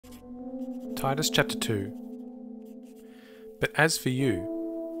Titus chapter 2. But as for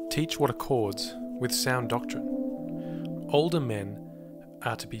you, teach what accords with sound doctrine. Older men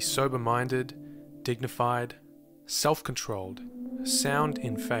are to be sober-minded, dignified, self-controlled, sound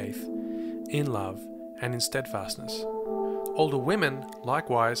in faith, in love, and in steadfastness. Older women,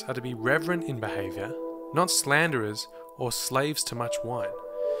 likewise, are to be reverent in behavior, not slanderers or slaves to much wine.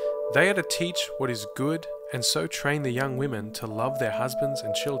 They are to teach what is good, and so train the young women to love their husbands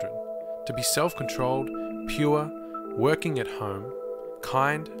and children, to be self-controlled, pure, working at home,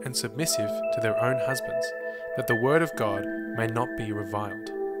 kind and submissive to their own husbands, that the word of God may not be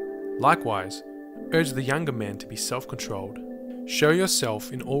reviled. Likewise, urge the younger men to be self-controlled. Show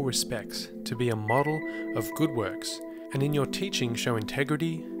yourself in all respects to be a model of good works, and in your teaching show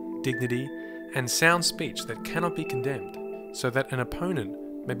integrity, dignity, and sound speech that cannot be condemned, so that an opponent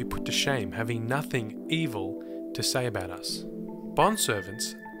may be put to shame, having nothing evil to say about us.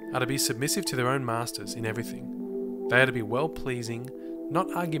 Bondservants are to be submissive to their own masters in everything. They are to be well-pleasing, not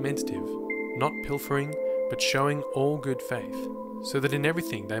argumentative, not pilfering, but showing all good faith, so that in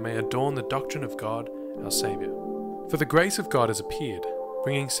everything they may adorn the doctrine of God our Saviour. For the grace of God has appeared,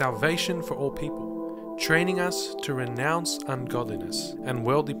 bringing salvation for all people, training us to renounce ungodliness and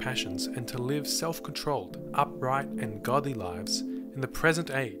worldly passions, and to live self-controlled, upright, and godly lives in the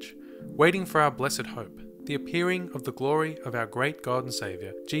present age, waiting for our blessed hope, the appearing of the glory of our great God and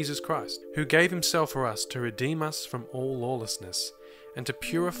Saviour, Jesus Christ, who gave himself for us to redeem us from all lawlessness, and to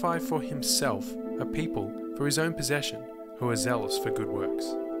purify for himself a people for his own possession, who are zealous for good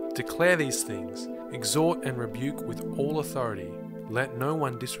works. Declare these things, exhort and rebuke with all authority. Let no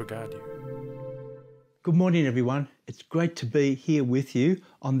one disregard you. Good morning, everyone. It's great to be here with you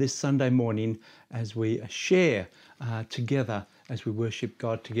on this Sunday morning as we share together, as we worship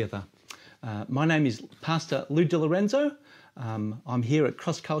God together. My name is Pastor Lorenzo. I'm here at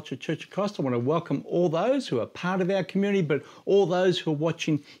CrossCulture Church of Christ. I want to welcome all those who are part of our community, but all those who are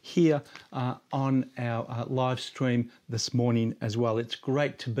watching here on our live stream this morning as well. It's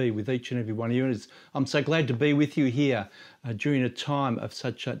great to be with each and every one of you. I'm so glad to be with you here during a time of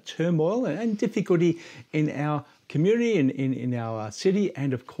such turmoil and difficulty in our community, in our city,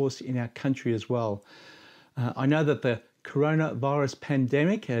 and of course in our country as well. I know that the coronavirus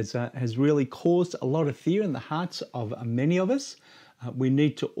pandemic has really caused a lot of fear in the hearts of many of us. We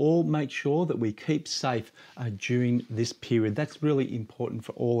need to all make sure that we keep safe during this period. That's really important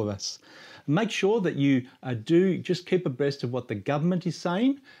for all of us. Make sure that you do just keep abreast of what the government is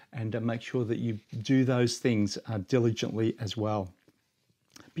saying, and make sure that you do those things diligently as well.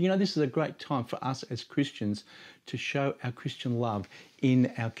 But you know, this is a great time for us as Christians to show our Christian love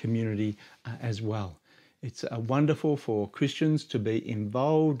in our community as well. It's wonderful for Christians to be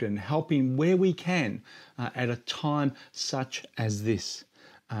involved and helping where we can at a time such as this.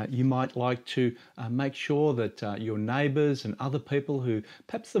 You might like to make sure that your neighbours and other people who,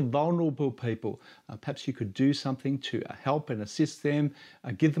 perhaps the vulnerable people, perhaps you could do something to help and assist them,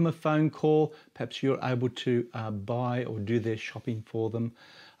 give them a phone call, perhaps you're able to buy or do their shopping for them.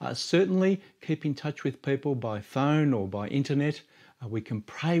 Certainly keep in touch with people by phone or by internet. We can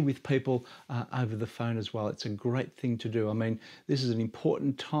pray with people over the phone as well. It's a great thing to do. I mean, this is an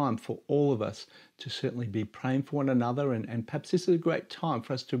important time for all of us to certainly be praying for one another, and perhaps this is a great time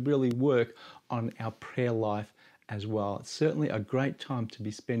for us to really work on our prayer life as well. It's certainly a great time to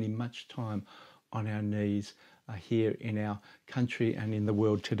be spending much time on our knees here in our country and in the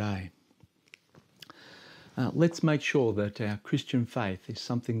world today. Let's make sure that our Christian faith is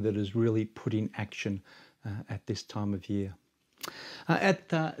something that is really put in action at this time of year. At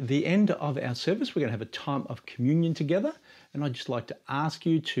the end of our service, we're going to have a time of communion together, and I'd just like to ask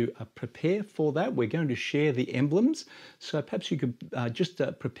you to prepare for that. We're going to share the emblems, so perhaps you could just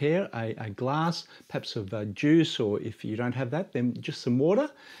prepare a glass, perhaps of juice, or if you don't have that, then just some water,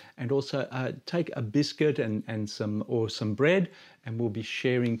 and also take a biscuit and some bread, and we'll be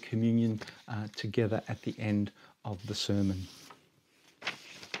sharing communion together at the end of the sermon.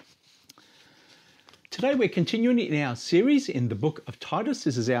 Today we're continuing in our series in the book of Titus.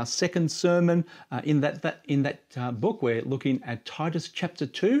 This is our second sermon in that book. We're looking at Titus chapter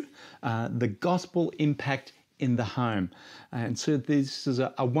 2, the gospel impact in the home. And so this is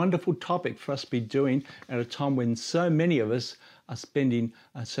a wonderful topic for us to be doing at a time when so many of us are spending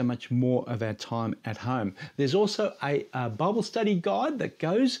so much more of our time at home. There's also a Bible study guide that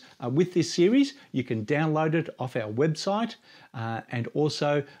goes with this series. You can download it off our website, and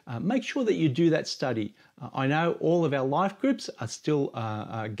also make sure that you do that study. I know all of our life groups are still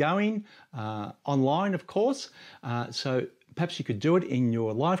going online, of course, so Perhaps you could do it in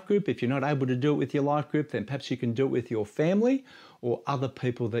your life group. If you're not able to do it with your life group, then perhaps you can do it with your family or other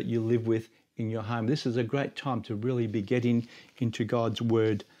people that you live with in your home. This is a great time to really be getting into God's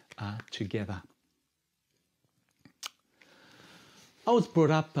Word together. I was brought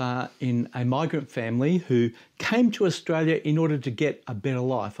up in a migrant family who came to Australia in order to get a better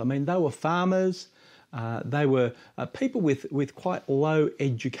life. I mean, they were farmers. They were people with quite low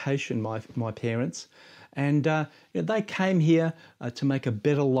education, my parents. And they came here to make a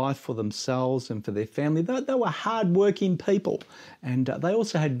better life for themselves and for their family. They were hard-working people, and they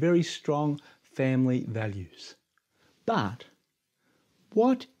also had very strong family values. But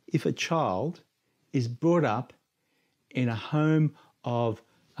what if a child is brought up in a home of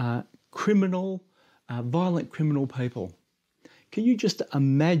violent criminal people? Can you just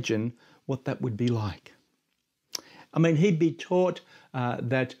imagine what that would be like? I mean, he'd be taught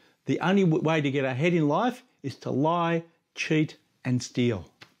that the only way to get ahead in life is to lie, cheat, and steal.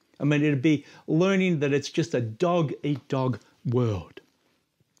 I mean, it'd be learning that it's just a dog-eat-dog world.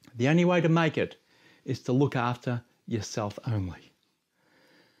 The only way to make it is to look after yourself only.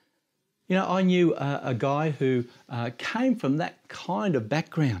 You know, I knew a guy who came from that kind of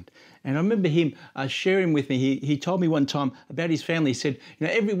background. And I remember him sharing with me, he told me one time about his family. He said,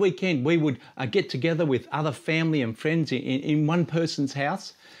 every weekend we would get together with other family and friends in one person's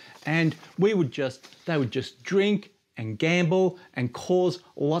house. And they would just drink and gamble and cause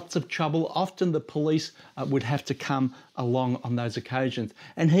lots of trouble. Often the police would have to come along on those occasions.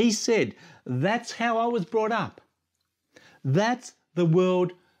 And he said, that's how I was brought up. That's the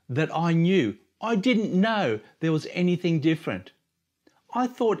world that I knew. I didn't know there was anything different. I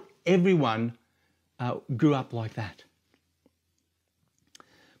thought everyone grew up like that.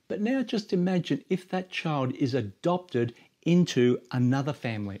 But now just imagine if that child is adopted into another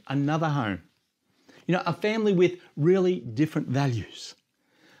family, another home. A family with really different values.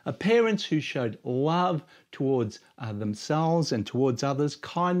 Parents who showed love towards themselves and towards others,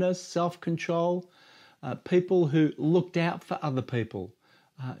 kindness, self-control, people who looked out for other people,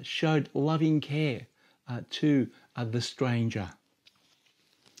 showed loving care to the stranger.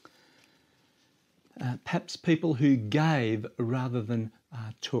 Perhaps people who gave rather than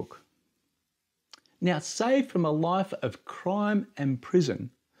took. Now, saved from a life of crime and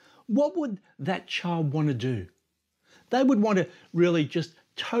prison, what would that child want to do? They would want to really just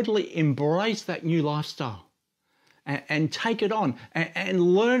totally embrace that new lifestyle and take it on and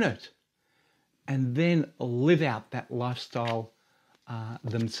learn it and then live out that lifestyle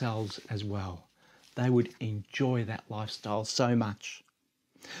themselves as well. They would enjoy that lifestyle so much.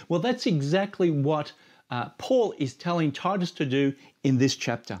 Well, that's exactly what Paul is telling Titus to do in this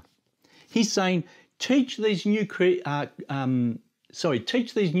chapter. He's saying, teach these new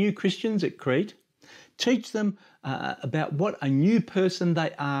Christians at Crete. Teach them about what a new person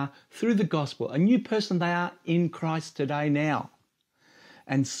they are through the gospel, a new person they are in Christ today now.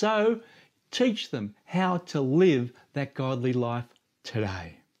 And so teach them how to live that godly life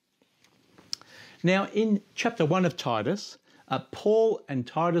today. Now, in chapter 1 of Titus, Paul and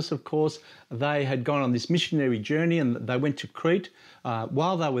Titus, of course, they had gone on this missionary journey and they went to Crete.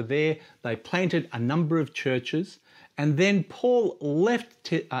 While they were there, they planted a number of churches. And then Paul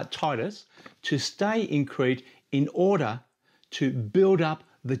left Titus to stay in Crete in order to build up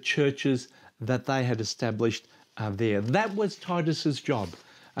the churches that they had established there. That was Titus's job,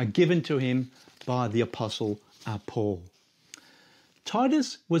 given to him by the Apostle Paul.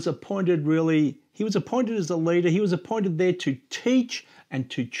 Titus was appointed as a leader. He was appointed there to teach and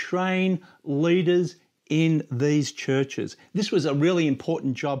to train leaders in these churches. This was a really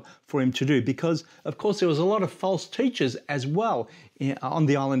important job for him to do because, of course, there was a lot of false teachers as well on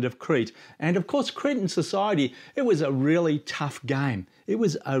the island of Crete. And, of course, Cretan society, it was a really tough game. It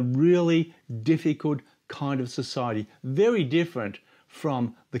was a really difficult kind of society, very different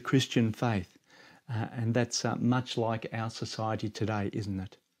from the Christian faith. And that's much like our society today, isn't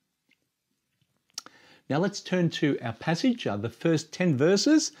it? Now let's turn to our passage, the first 10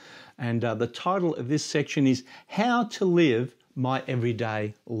 verses, and the title of this section is How to Live My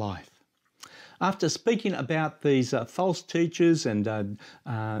Everyday Life. After speaking about these false teachers and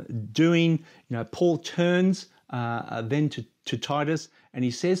Paul turns then to Titus and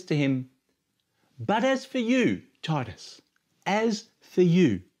he says to him, "But as for you, Titus, as for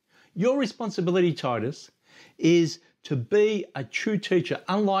you, your responsibility, Titus, is to be a true teacher,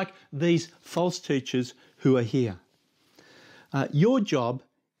 unlike these false teachers who are here. Your job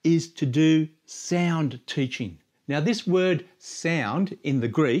is to do sound teaching." Now, this word sound in the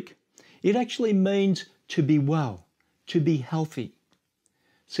Greek, it actually means to be well, to be healthy.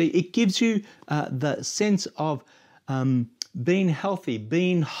 See, it gives you the sense of being healthy,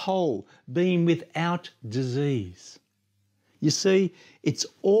 being whole, being without disease. You see, it's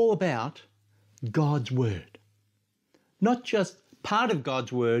all about God's Word. Not just part of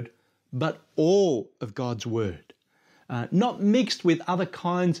God's Word, but all of God's Word. Not mixed with other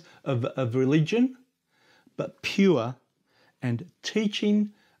kinds of religion, but pure, and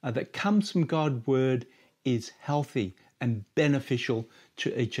teaching that comes from God's Word is healthy and beneficial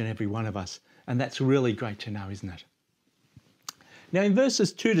to each and every one of us. And that's really great to know, isn't it? Now in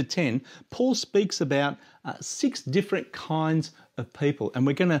verses 2 to 10, Paul speaks about 6 different kinds of people, and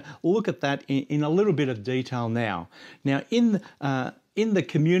we're going to look at that in a little bit of detail now. Now in the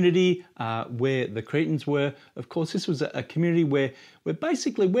community where the Cretans were, of course this was a community where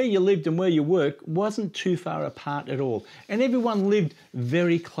basically where you lived and where you worked wasn't too far apart at all, and everyone lived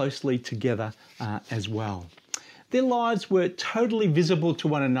very closely together as well. Their lives were totally visible to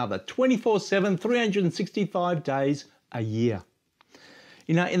one another, 24/7, 365 days a year.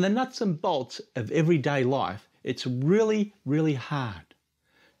 You know, in the nuts and bolts of everyday life, it's really, really hard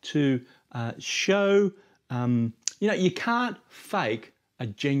to show, you can't fake a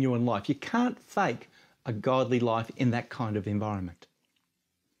genuine life. You can't fake a godly life in that kind of environment.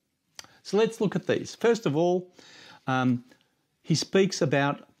 So let's look at these. First of all, he speaks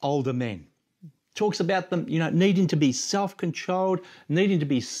about older men. Talks about them, needing to be self-controlled, needing to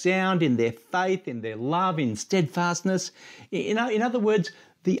be sound in their faith, in their love, in steadfastness. In other words,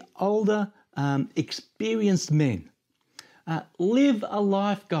 the older, experienced men. Live a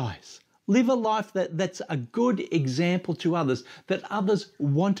life, guys. Live a life that's a good example to others, that others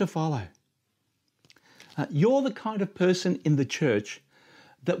want to follow. You're the kind of person in the church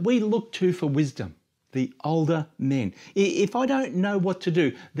that we look to for wisdom. The older men. If I don't know what to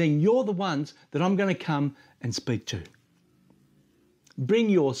do, then you're the ones that I'm going to come and speak to. Bring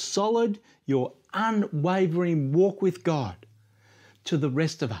your solid, your unwavering walk with God to the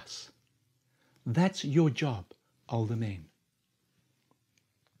rest of us. That's your job, older men.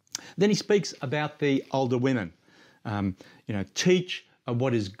 Then he speaks about the older women. Teach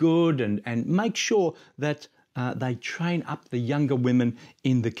what is good and make sure that they train up the younger women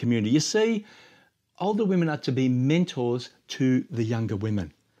in the community. You see, older women are to be mentors to the younger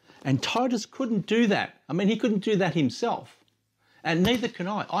women. And Titus couldn't do that. I mean, he couldn't do that himself. And neither can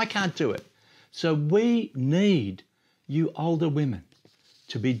I. I can't do it. So we need you older women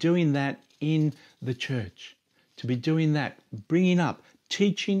to be doing that in the church, to be doing that, bringing up,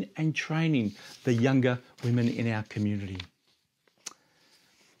 teaching and training the younger women in our community.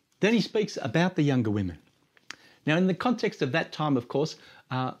 Then he speaks about the younger women. Now, in the context of that time, of course,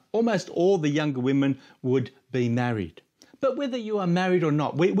 almost all the younger women would be married. But whether you are married or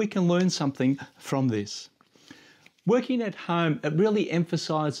not, we can learn something from this. Working at home, it really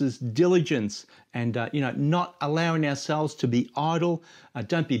emphasises diligence and, not allowing ourselves to be idle.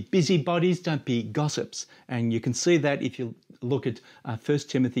 Don't be busybodies, don't be gossips. And you can see that if you look at 1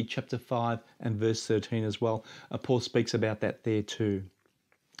 Timothy chapter 5 and verse 13 as well. Paul speaks about that there too.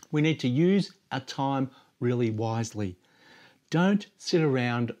 We need to use our time really wisely. Don't sit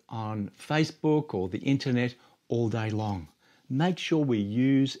around on Facebook or the internet all day long. Make sure we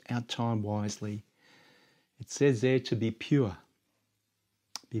use our time wisely. It says there to be pure.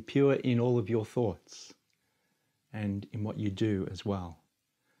 Be pure in all of your thoughts and in what you do as well.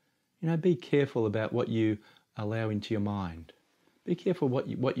 Be careful about what you allow into your mind. Be careful what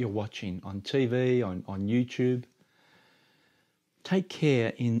you're watching on TV, on YouTube. Take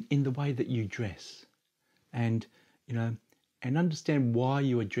care in the way that you dress. And understand why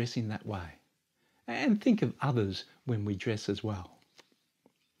you are dressing that way. And think of others when we dress as well.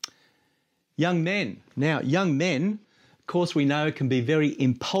 Young men. Now, young men, of course, we know can be very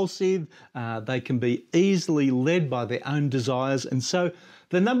impulsive. They can be easily led by their own desires. And so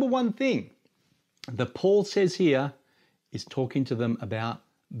the number one thing that Paul says here is talking to them about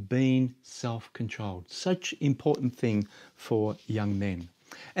being self-controlled. Such an important thing for young men.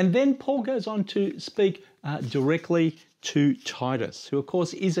 And then Paul goes on to speak directly to Titus, who of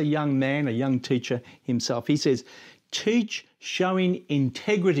course is a young man, a young teacher himself. He says, teach showing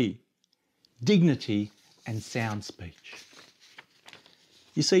integrity, dignity and sound speech.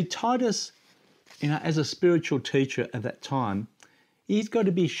 You see, Titus, as a spiritual teacher at that time, he's got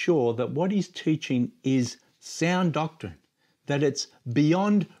to be sure that what he's teaching is sound doctrine, that it's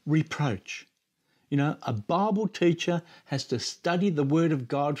beyond reproach. A Bible teacher has to study the Word of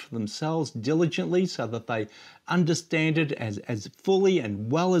God for themselves diligently so that they understand it as fully and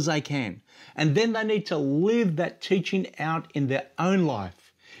well as they can. And then they need to live that teaching out in their own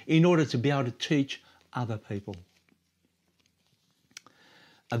life in order to be able to teach other people.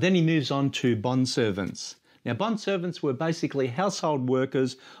 Then he moves on to bondservants. Now, bondservants were basically household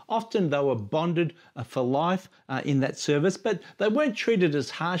workers. Often they were bonded for life in that service, but they weren't treated as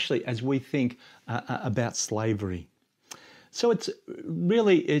harshly as we think about slavery. So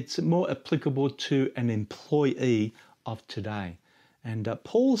it's more applicable to an employee of today. And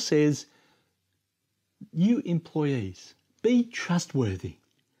Paul says, you employees, be trustworthy,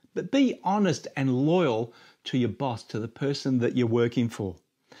 but be honest and loyal to your boss, to the person that you're working for.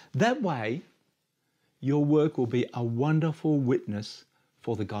 That way, your work will be a wonderful witness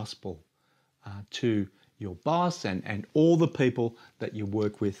for the gospel to your boss and all the people that you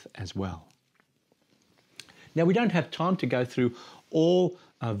work with as well. Now, we don't have time to go through all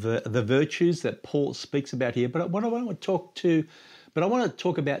of the virtues that Paul speaks about here, but I want to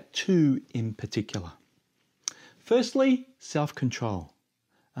talk about two in particular. Firstly, self-control.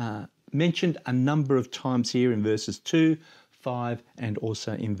 Mentioned a number of times here in verses 2, 5, and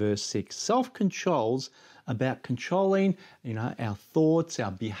also in verse 6. Self-control's about controlling, our thoughts,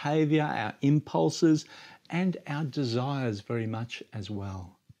 our behavior, our impulses, and our desires very much as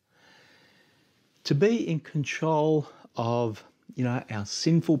well. To be in control of, our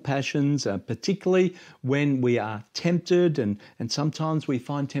sinful passions, particularly when we are tempted, and sometimes we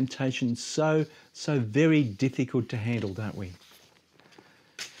find temptation so very difficult to handle, don't we?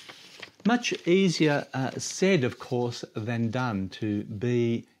 Much easier said, of course, than done to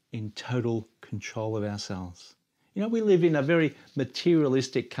be in total control of ourselves. We live in a very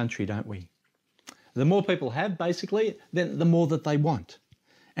materialistic country, don't we? The more people have, basically, then the more that they want.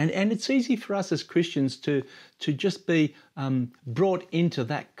 And it's easy for us as Christians to just be brought into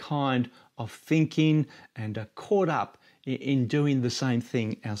that kind of thinking and caught up in doing the same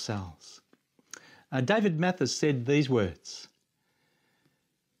thing ourselves. David Mathis said these words: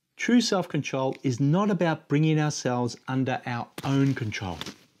 true self-control is not about bringing ourselves under our own control,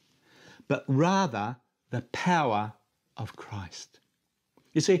 but rather the power of Christ.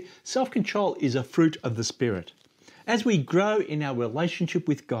 You see, self-control is a fruit of the Spirit. As we grow in our relationship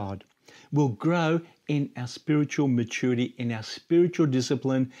with God, we'll grow in our spiritual maturity, in our spiritual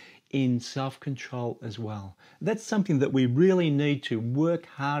discipline, in self-control as well. That's something that we really need to work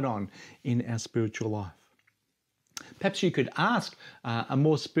hard on in our spiritual life. Perhaps you could ask a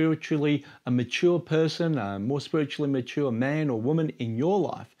more spiritually mature person, a more spiritually mature man or woman in your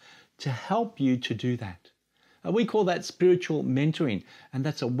life to help you to do that. We call that spiritual mentoring, and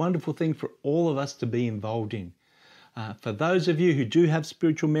that's a wonderful thing for all of us to be involved in. For those of you who do have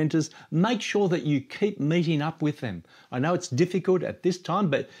spiritual mentors, make sure that you keep meeting up with them. I know it's difficult at this time,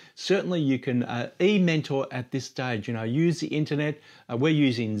 but certainly you can e-mentor at this stage. Use the internet. We're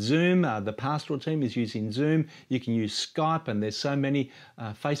using Zoom. The pastoral team is using Zoom. You can use Skype, and there's so many,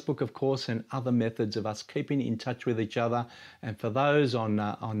 Facebook, of course, and other methods of us keeping in touch with each other. And for those on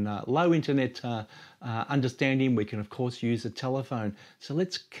low internet understanding, we can, of course, use the telephone. So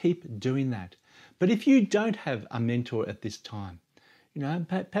let's keep doing that. But if you don't have a mentor at this time,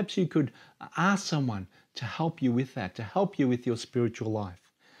 perhaps you could ask someone to help you with that, to help you with your spiritual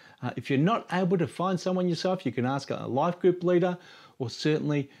life. If you're not able to find someone yourself, you can ask a life group leader, or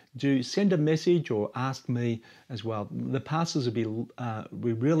certainly send a message or ask me as well. The pastors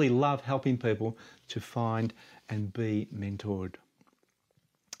we really love helping people to find and be mentored.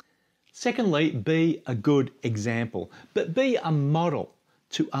 Secondly, be a good example, but be a model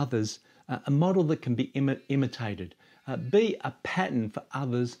to others, a model that can be imitated. Be a pattern for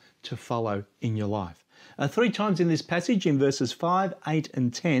others to follow in your life. 3 times in this passage, in verses 5, 8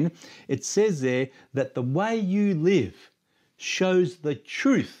 and 10, it says there that the way you live shows the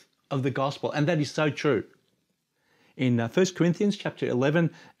truth of the gospel, and that is so true. In 1 Corinthians chapter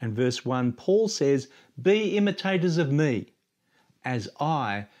 11 and verse 1, Paul says, be imitators of me as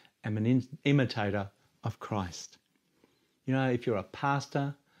I am an imitator of Christ. If you're a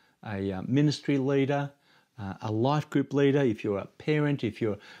pastor, a ministry leader, a life group leader, if you're a parent, if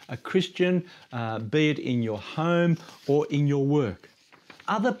you're a Christian, be it in your home or in your work,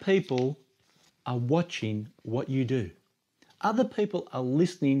 other people are watching what you do. Other people are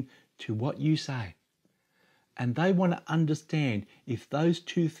listening to what you say. And they want to understand if those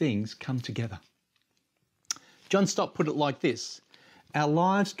two things come together. John Stott put it like this: our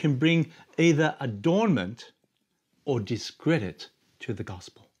lives can bring either adornment or discredit to the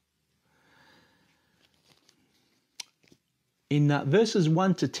gospel. In verses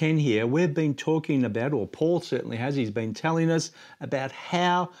 1 to 10 here, we've been talking about, or Paul certainly has, he's been telling us about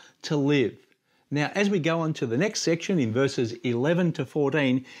how to live. Now, as we go on to the next section in verses 11 to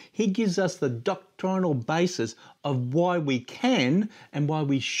 14, he gives us the doctrinal basis of why we can and why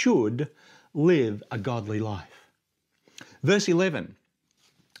we should live a godly life. Verse 11,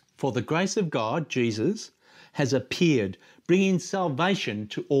 for the grace of God, Jesus, has appeared, bringing salvation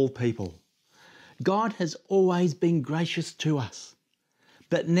to all people. God has always been gracious to us,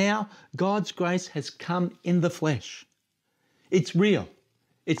 but now God's grace has come in the flesh. It's real.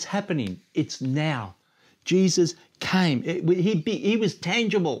 It's happening. It's now. Jesus came. He was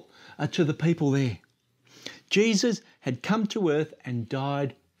tangible to the people there. Jesus had come to earth and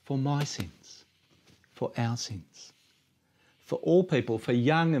died for my sins, for our sins, for all people, for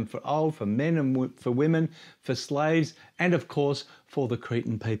young and for old, for men and for women, for slaves, and of course for the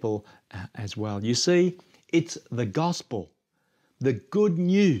Cretan people as well. You see, it's the gospel, the good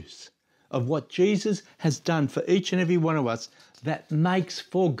news of what Jesus has done for each and every one of us that makes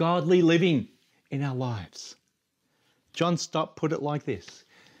for godly living in our lives. John Stott put it like this.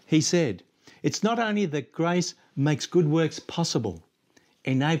 He said, "It's not only that grace makes good works possible,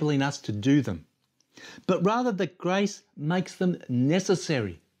 enabling us to do them, but rather that grace makes them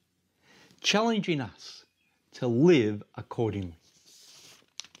necessary, challenging us to live accordingly."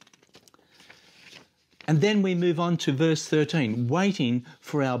 And then we move on to verse 13, waiting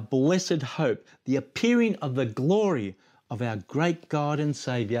for our blessed hope, the appearing of the glory of our great God and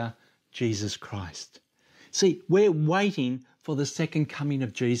Saviour, Jesus Christ. See, we're waiting for the second coming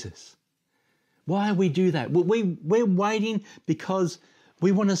of Jesus. Why we do that? We're waiting because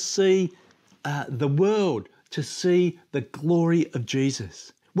we want to see the world, to see the glory of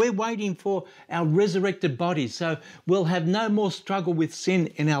Jesus. We're waiting for our resurrected bodies so we'll have no more struggle with sin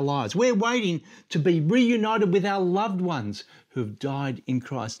in our lives. We're waiting to be reunited with our loved ones who've died in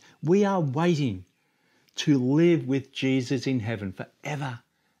Christ. We are waiting to live with Jesus in heaven forever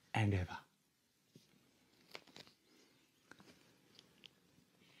and ever.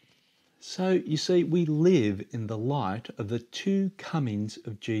 So you see, we live in the light of the two comings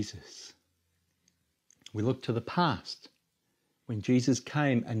of Jesus. We look to the past, when Jesus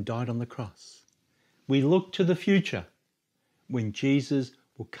came and died on the cross. We look to the future, when Jesus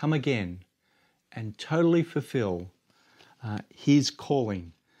will come again and totally fulfill his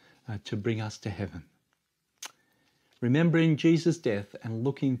calling to bring us to heaven. Remembering Jesus' death and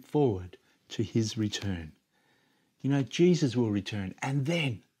looking forward to his return. You know, Jesus will return, and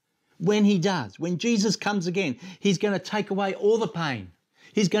then when he does, when Jesus comes again, he's going to take away all the pain.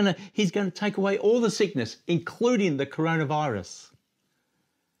 He's going to take away all the sickness, including the coronavirus.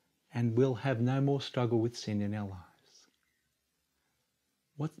 And we'll have no more struggle with sin in our lives.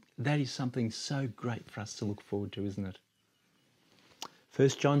 That is something so great for us to look forward to, isn't it? 1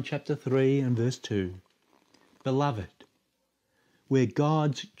 John chapter 3 and verse 2. Beloved, we're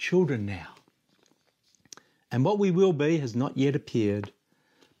God's children now. And what we will be has not yet appeared,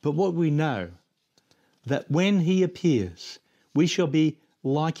 but what we know, that when he appears, we shall be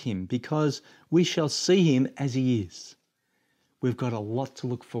like him, because we shall see him as he is. We've got a lot to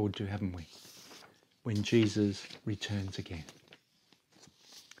look forward to, haven't we, when Jesus returns again.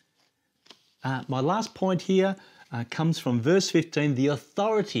 My last point here comes from verse 15, the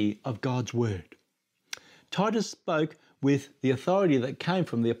authority of God's word. Titus spoke with the authority that came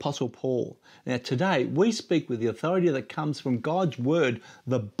from the Apostle Paul. Now today we speak with the authority that comes from God's word,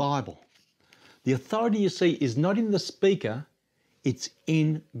 the Bible. The authority, you see, is not in the speaker, it's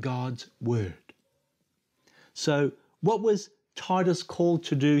in God's word. So what was Titus called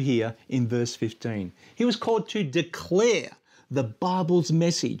to do here in verse 15? He was called to declare the Bible's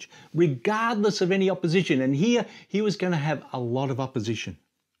message, regardless of any opposition. And here he was going to have a lot of opposition.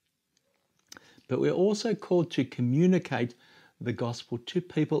 But we're also called to communicate the gospel to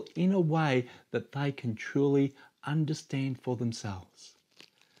people in a way that they can truly understand for themselves.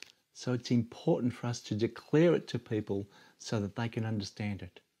 So it's important for us to declare it to people so that they can understand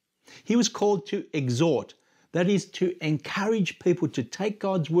it. He was called to exhort, that is to encourage people to take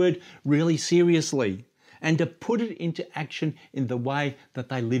God's word really seriously and to put it into action in the way that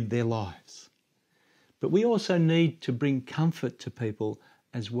they live their lives. But we also need to bring comfort to people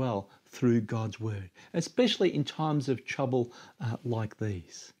as well through God's word, especially in times of trouble like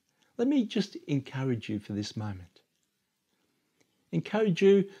these. Let me just encourage you for this moment. Encourage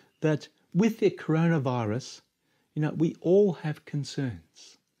you that with the coronavirus, we all have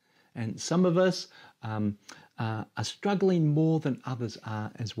concerns. And some of us are struggling more than others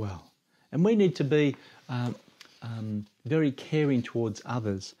are as well. And we need to be very caring towards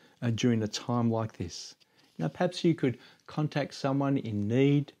others during a time like this. Perhaps you could contact someone in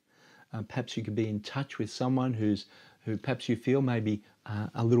need. Perhaps you could be in touch with someone who perhaps you feel may be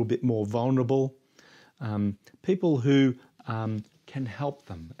a little bit more vulnerable. People who can help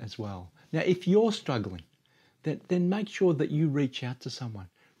them as well. Now, if you're struggling, then make sure that you reach out to someone.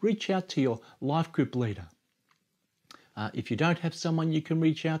 Reach out to your life group leader. If you don't have someone you can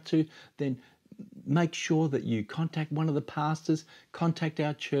reach out to, then make sure that you contact one of the pastors, contact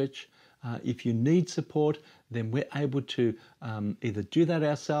our church. If you need support, then we're able to either do that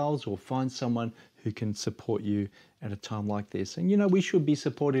ourselves or find someone who can support you at a time like this. And, we should be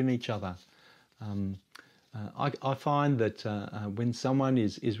supporting each other. I find that when someone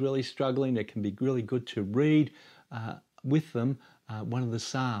is really struggling, it can be really good to read with them one of the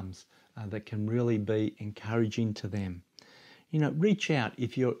Psalms that can really be encouraging to them. Reach out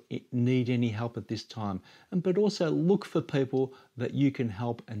if you need any help at this time, but also look for people that you can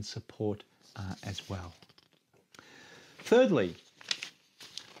help and support as well. Thirdly,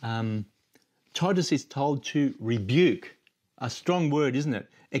 Titus is told to rebuke. A strong word, isn't it?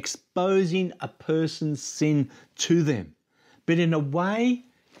 Exposing a person's sin to them, but in a way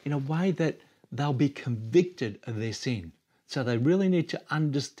that they'll be convicted of their sin. So they really need to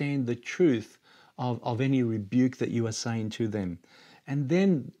understand the truth of any rebuke that you are saying to them. And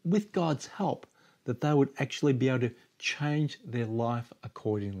then with God's help, that they would actually be able to change their life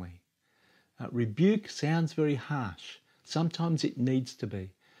accordingly. Rebuke sounds very harsh. Sometimes it needs to be,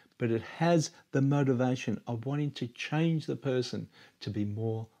 but it has the motivation of wanting to change the person to be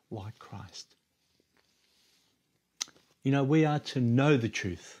more like Christ. We are to know the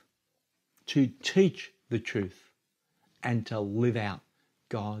truth, to teach the truth, and to live out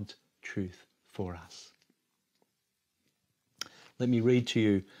God's truth for us. Let me read to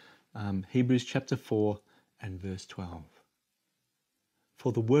you Hebrews chapter 4 and verse 12.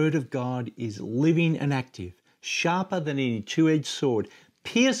 For the word of God is living and active, sharper than any two-edged sword,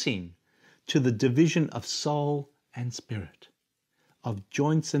 piercing to the division of soul and spirit, of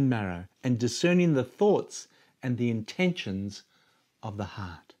joints and marrow, and discerning the thoughts and the intentions of the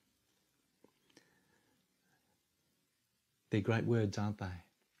heart. They're great words, aren't they?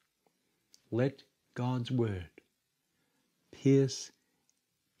 Let God's word pierce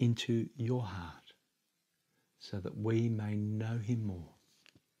into your heart so that we may know him more.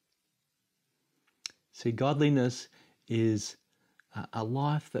 See, godliness is a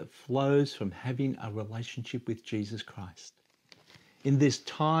life that flows from having a relationship with Jesus Christ. In this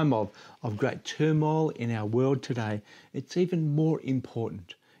time of great turmoil in our world today, it's even more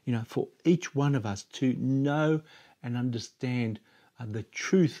important, for each one of us to know and understand the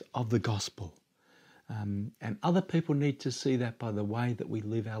truth of the gospel. And other people need to see that by the way that we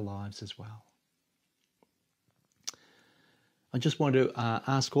live our lives as well. I just want to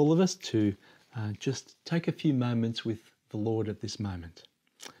ask all of us to just take a few moments with the Lord at this moment.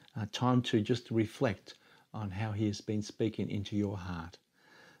 Time to just reflect on how he has been speaking into your heart.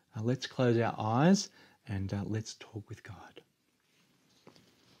 Let's close our eyes and let's talk with God.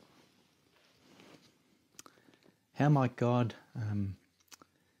 How might God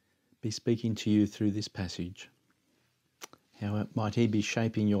be speaking to you through this passage? How might he be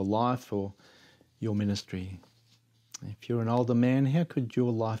shaping your life or your ministry? If you're an older man, how could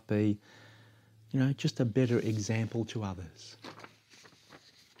your life be, just a better example to others?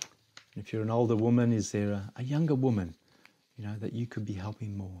 If you're an older woman, is there a younger woman, that you could be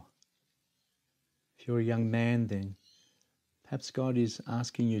helping more? If you're a young man, then perhaps God is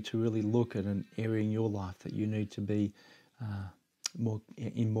asking you to really look at an area in your life that you need to be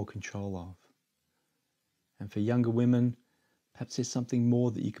more control of. And for younger women, perhaps there's something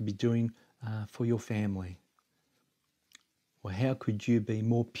more that you could be doing for your family. Or how could you be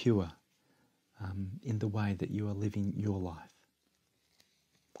more pure in the way that you are living your life?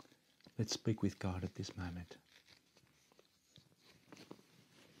 Let's speak with God at this moment.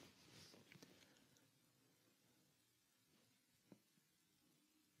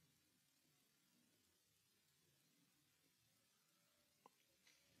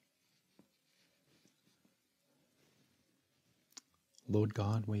 Lord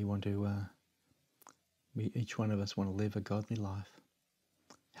God, we want to, each one of us want to live a godly life.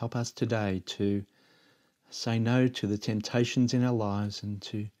 Help us today to say no to the temptations in our lives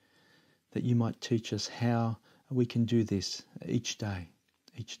and that you might teach us how we can do this each day,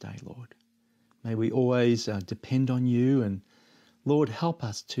 Lord. May we always depend on you, and Lord, help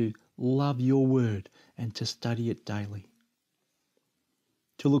us to love your word and to study it daily.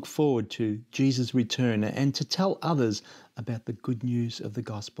 To look forward to Jesus' return and to tell others about the good news of the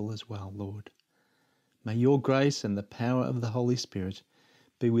gospel as well, Lord. May your grace and the power of the Holy Spirit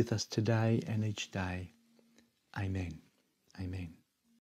be with us today and each day. Amen. Amen.